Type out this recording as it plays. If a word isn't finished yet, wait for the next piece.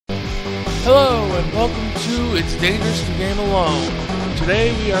Hello and welcome to It's Dangerous to Game Alone.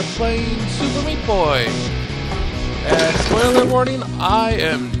 Today we are playing Super Meat Boy. And spoiler warning, I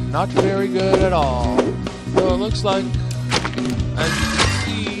am not very good at all. So it looks like, as you can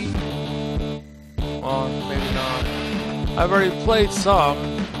see, well, maybe not. I've already played some.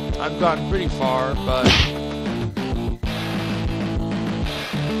 I've gotten pretty far, but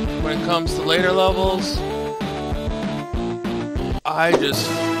when it comes to later levels, I just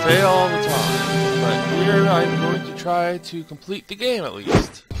fail all the time, but here I'm going to try to complete the game at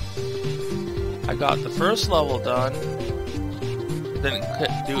least. I got the first level done, didn't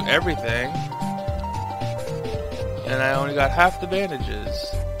do everything, and I only got half the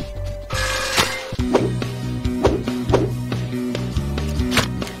bandages.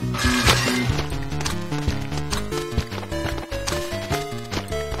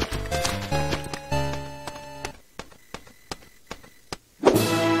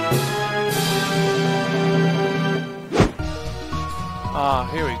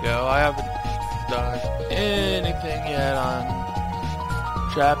 Here we go. I haven't done anything yet on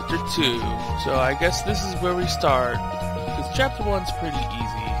Chapter 2, so I guess this is where we start, because Chapter 1's pretty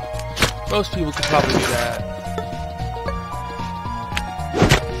easy. Most people could probably do that.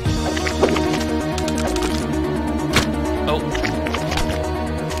 Oh.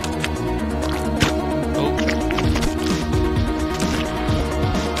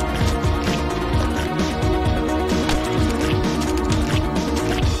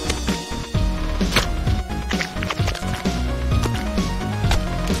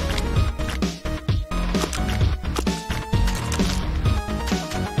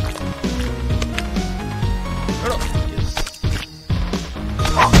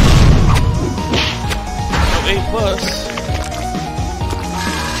 Plus.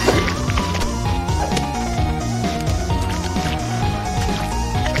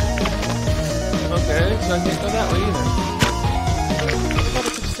 Okay, so I can't go that way either. I thought I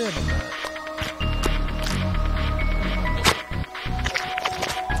could stand on that.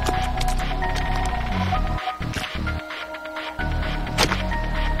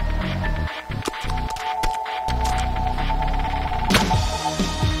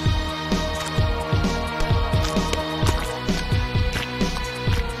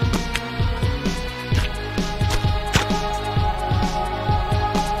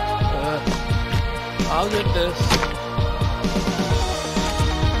 I'll get this.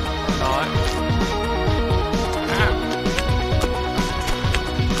 Or not.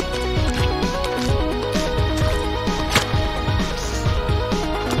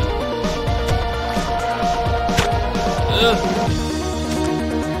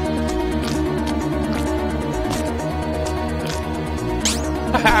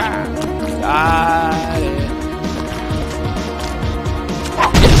 Got it.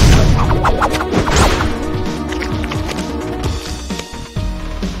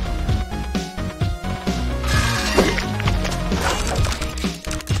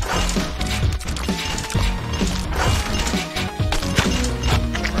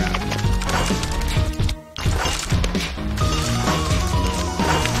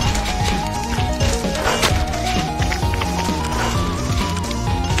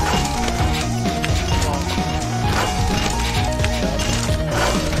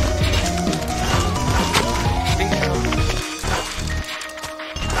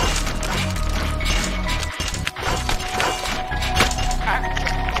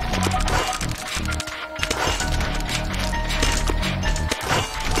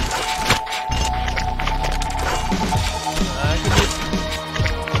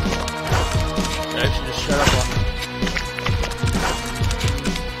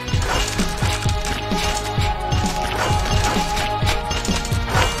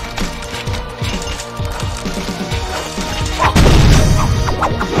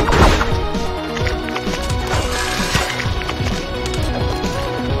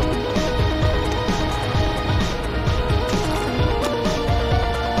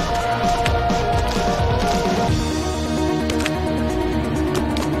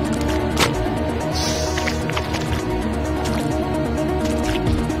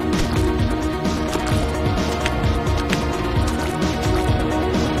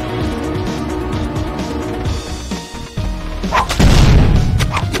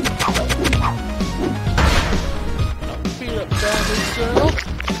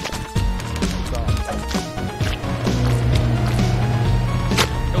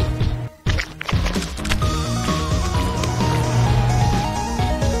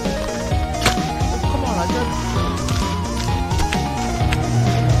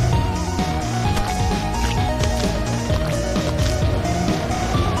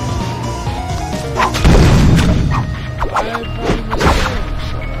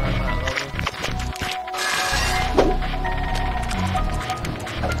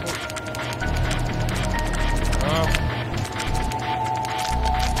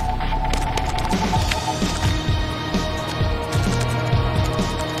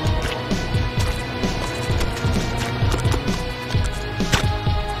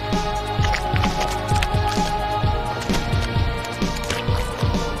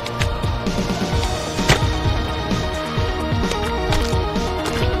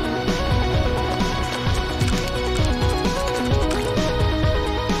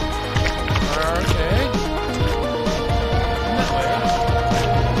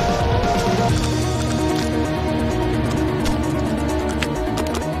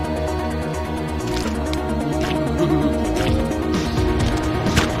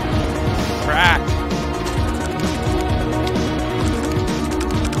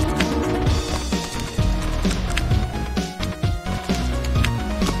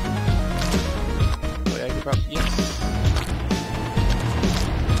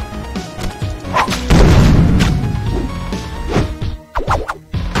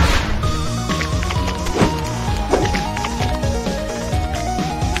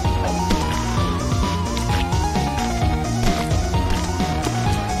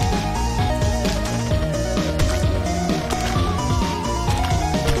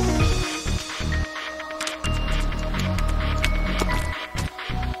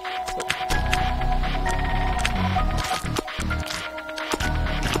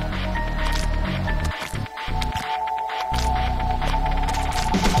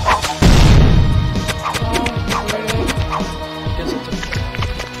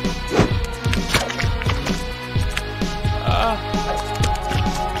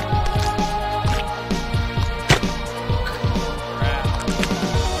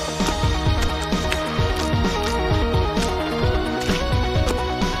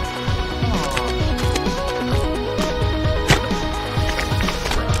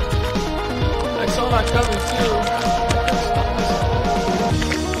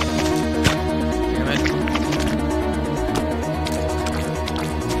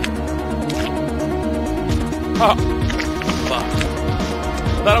 Ha! Fuck.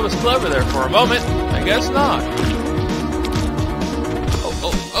 I thought I was clever there for a moment. I guess not.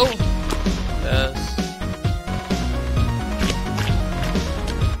 Oh. Yes.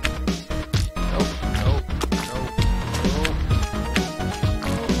 Nope.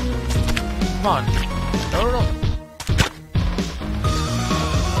 Come on. No.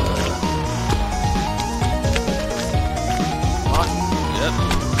 Come on. Yep.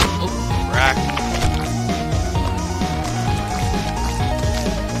 Oh, rack.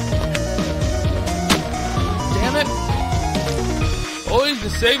 Damn it. Always the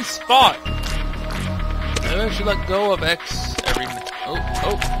same spot. Maybe I should let go of X every... Oh.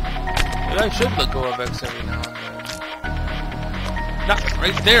 Maybe I should let go of X every now and then. Not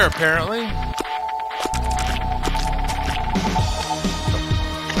right there, apparently.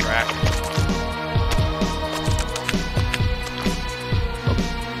 Crap. Oh,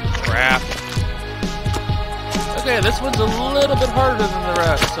 crap. Okay, this one's a little bit harder than the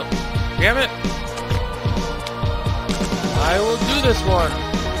rest, so... Damn it. I will do this one.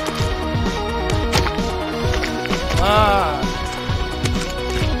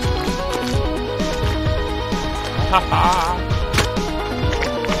 Haha.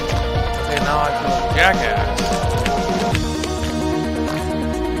 Okay, now I feel like a jackass.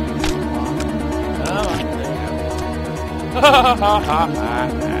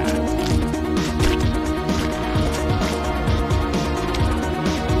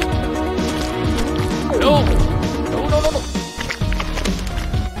 No.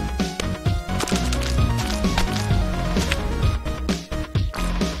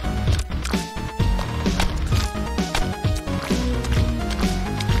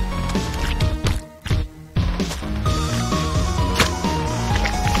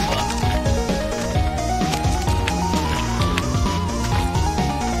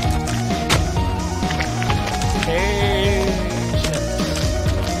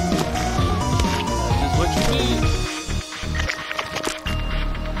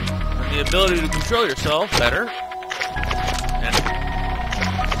 Ability to control yourself better,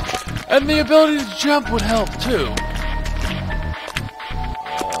 and the ability to jump would help too.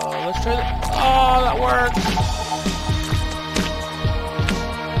 Let's try that. Oh, that works.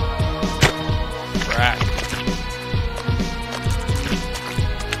 Right.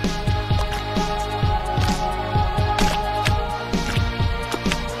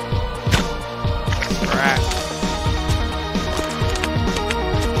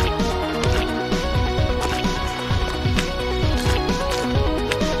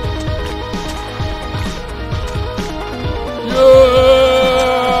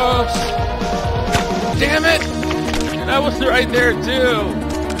 Damn it! And I was right there too!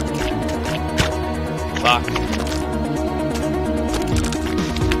 Fuck.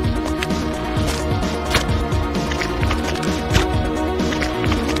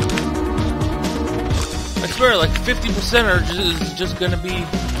 I swear, like 50% are just gonna be...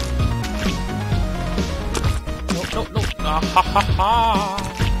 No. Ah, ha ha ha!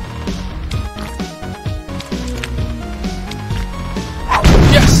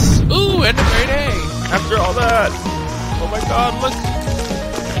 Yes! Ooh, and a great A! After all that, oh my god, look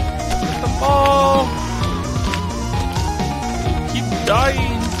at the ball. Keep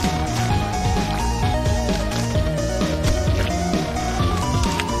dying.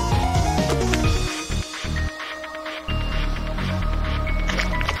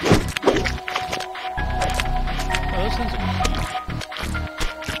 Oh, those things are cute.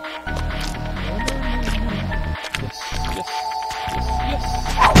 Yes.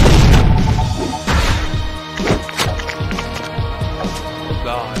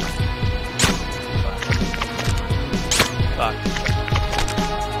 God. Fuck.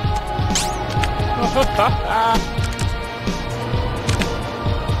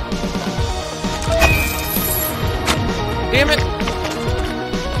 Damn it!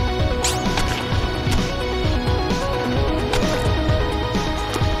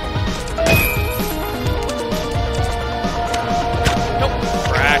 Nope.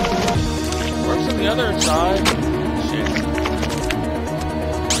 Crack. Works on the other side. Shit.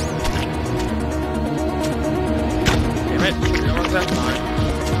 That time.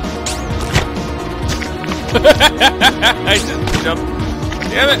 I just jumped.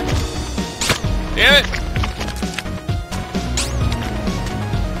 Damn it!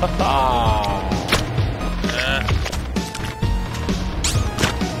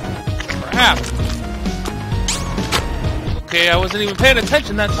 Crap! Okay, I wasn't even paying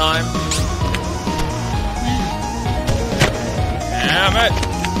attention that time. Damn it!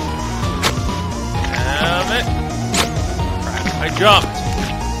 I jumped.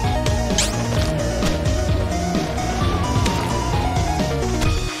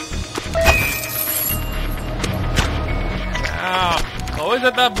 Always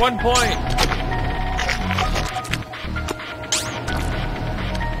at that one point.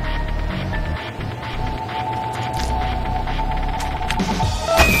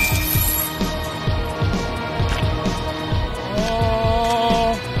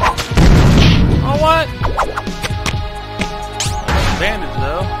 Oh, what? Bandage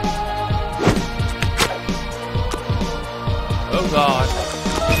though. Oh god.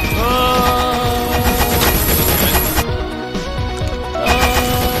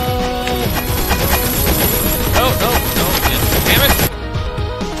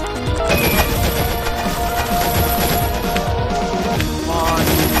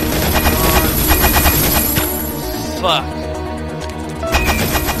 Fuck.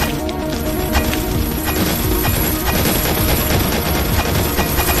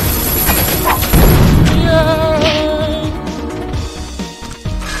 Yay!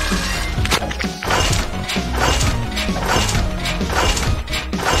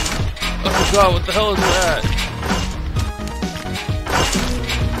 Oh god, what the hell is that?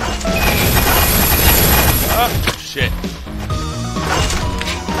 Oh, shit.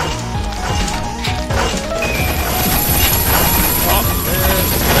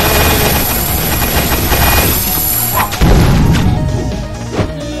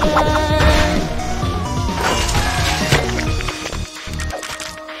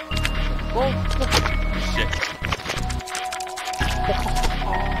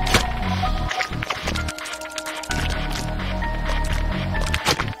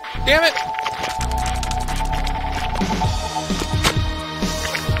 Damn it!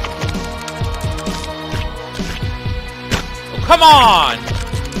 Oh, come on!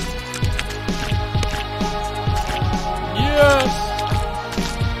 Yes!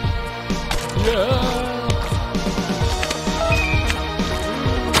 Yeah!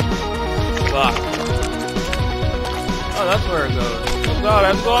 Fuck. Oh, that's where it goes. Oh god, I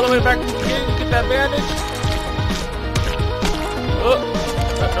have to go all the way back to the beginning to get that bandage? Oh!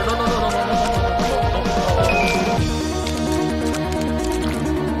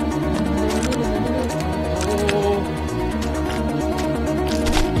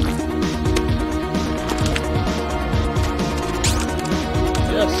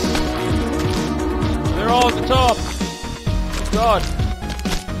 Yes. They're all at the top. Oh god.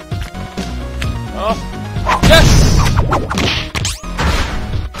 Oh. Yes!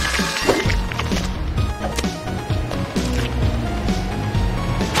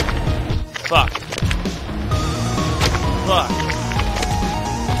 Fuck. Fuck.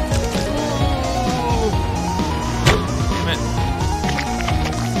 Damn it.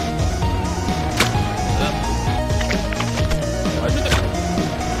 I did it.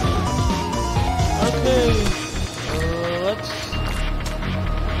 Okay. Let's...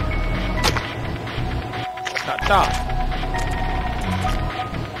 Stop.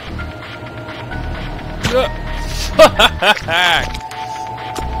 Fuck.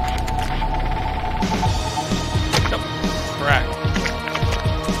 Right.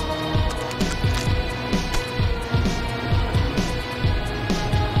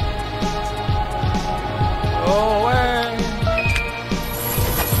 Go away.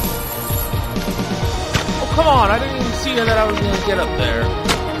 Oh, come on. I didn't even see that I was going to get up there.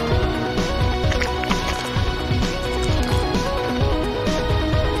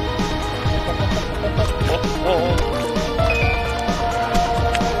 Oh.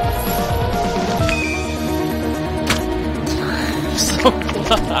 So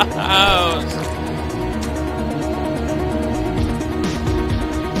close.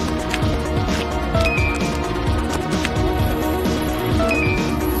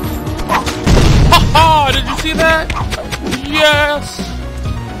 Ha! Did you see that? Yes.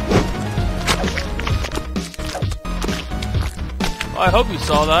 I hope you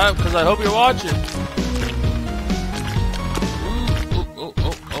saw that, because I hope you're watching.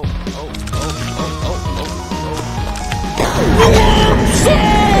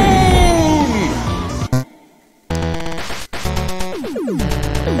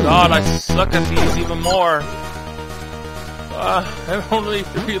 God, I suck at these even more. I have only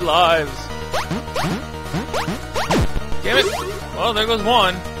 3 lives. Damn it! Well, there goes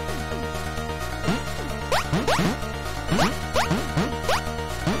one.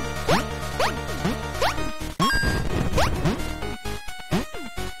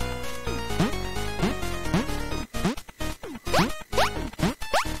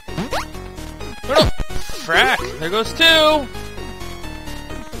 Oh, frack! There goes 2!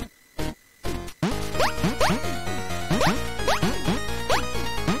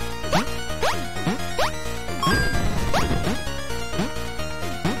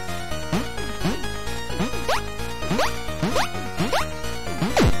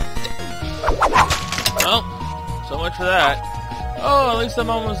 Well, so much for that. Oh, at least I'm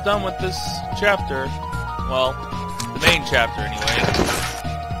almost done with this chapter. Well, the main chapter anyway.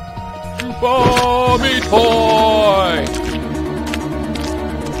 Super Meat Boy!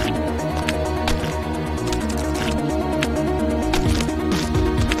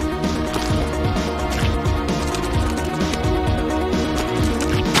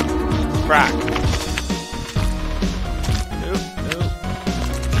 Crack. Nope, nope.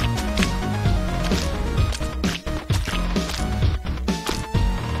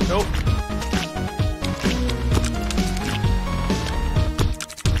 Nope.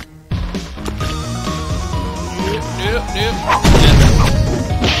 Nope, nope. Yes.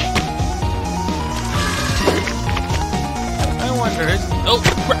 I wonder, oh,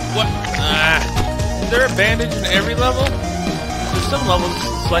 crap, what? Is there a bandage in every level? There's some levels,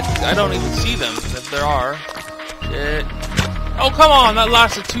 it's like, I don't even see them, if there are. Shit. Oh, come on, that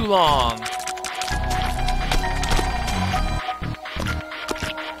lasted too long.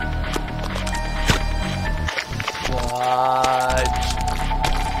 What?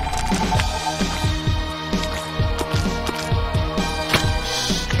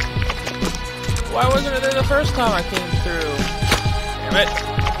 Why wasn't it there the first time I came through? Damn it.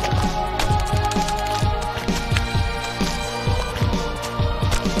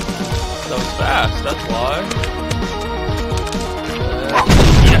 That was fast, that's why.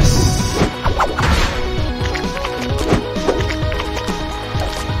 Yes!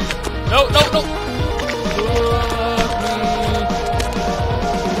 No, no, no!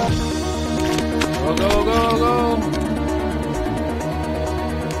 Go, go, go, go!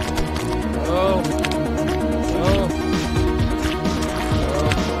 Go! Go! No!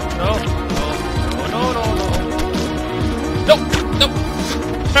 No! No! No! No! No! No!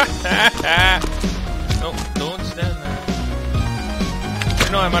 Nope, don't stand there.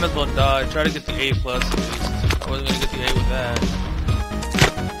 You know, I might as well die. Try to get the A+ at least. I wasn't gonna get the A with that.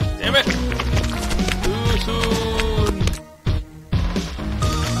 Damn it! Too soon!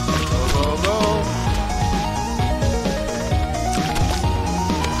 Go, go, go!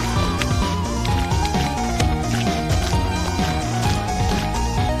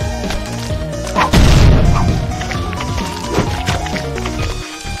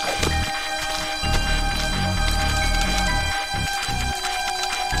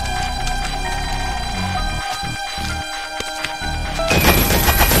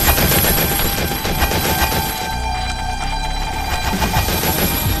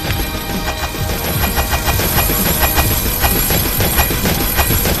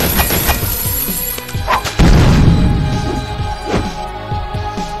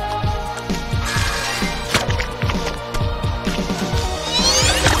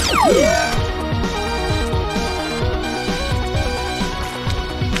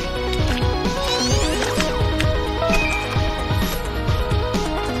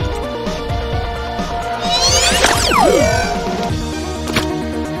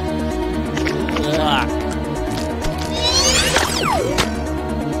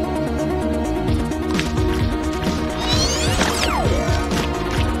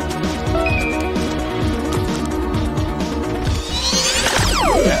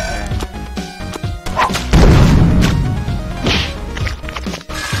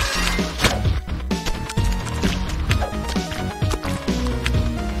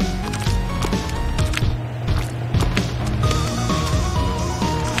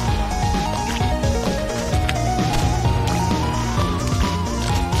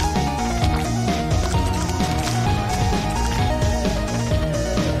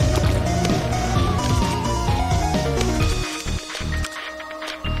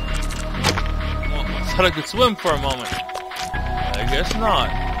 Thought I could swim for a moment. I guess not.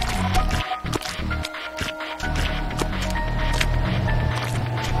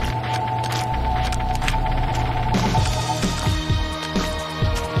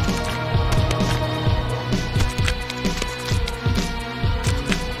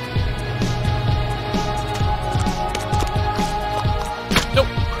 Nope.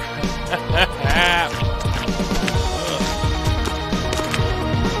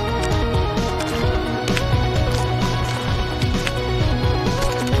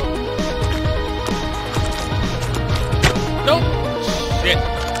 Nope. Shit.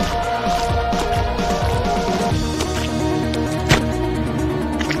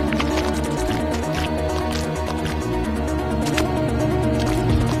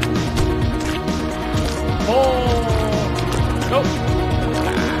 Oh. Nope.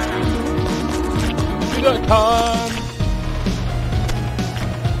 You got time.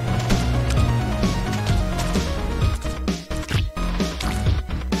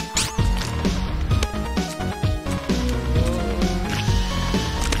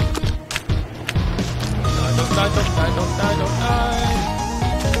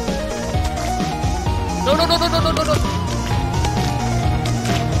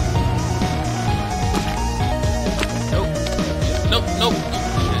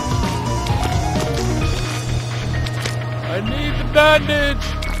 bandage!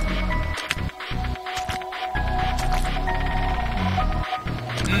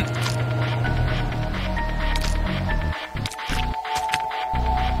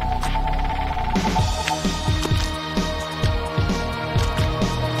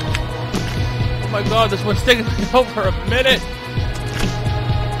 Oh my god, this one's taking me over a minute!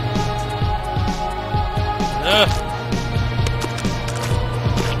 Ugh.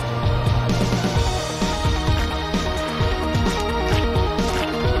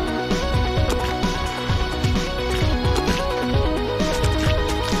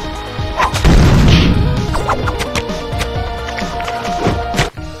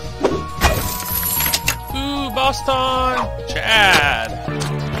 Boss time! Chad!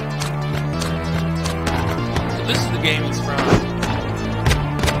 So this is the game he's from.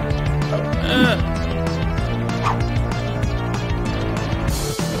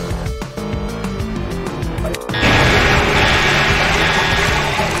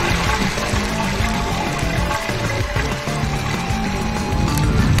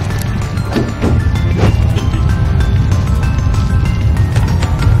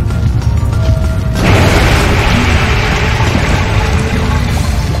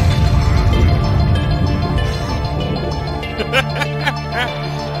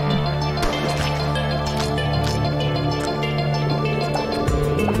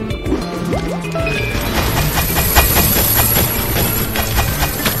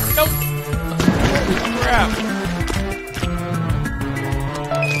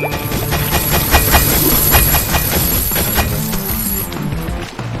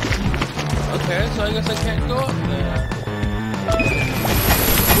 Okay, so I guess I can't go up there.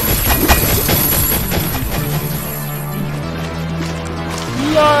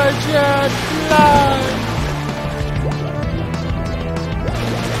 Fly, Chad, fly!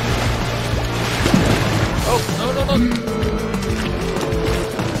 Oh, no.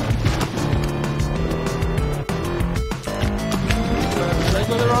 Did I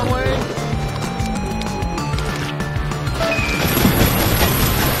go the wrong way?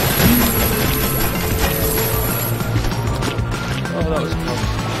 Oh, that was close.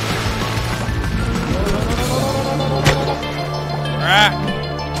 Ah!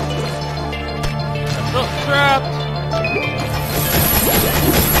 I'm not trapped!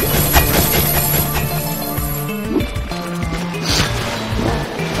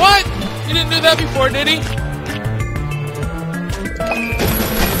 What? He didn't do that before, did he?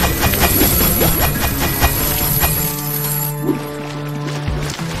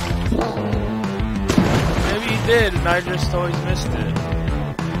 Maybe he did, and I just always missed it.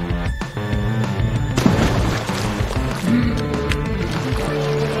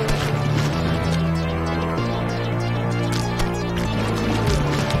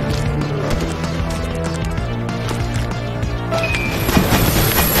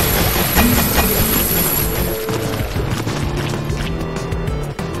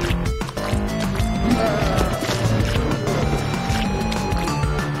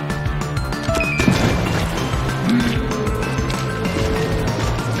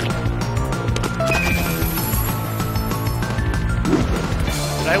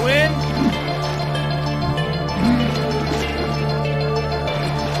 Did I win?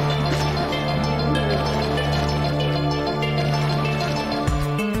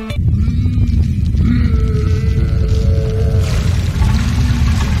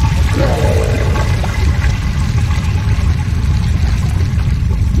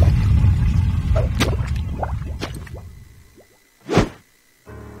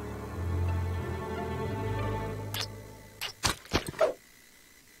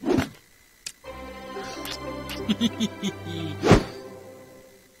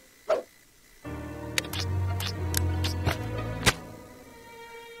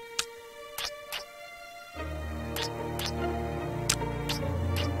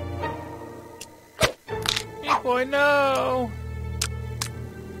 Hey boy, no!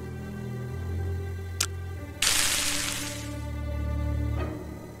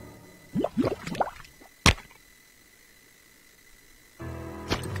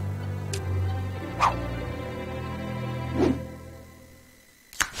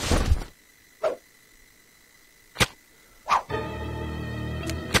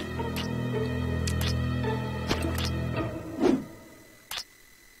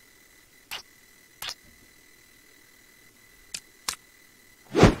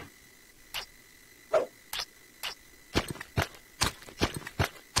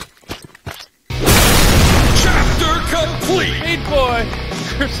 Complete! Meat Boy!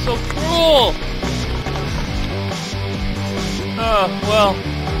 You're so cruel! Well,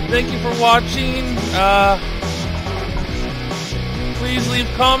 thank you for watching. Please leave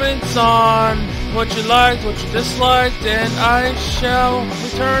comments on what you liked, what you disliked, and I shall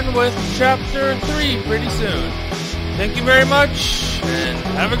return with Chapter 3 pretty soon. Thank you very much, and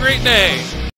have a great day.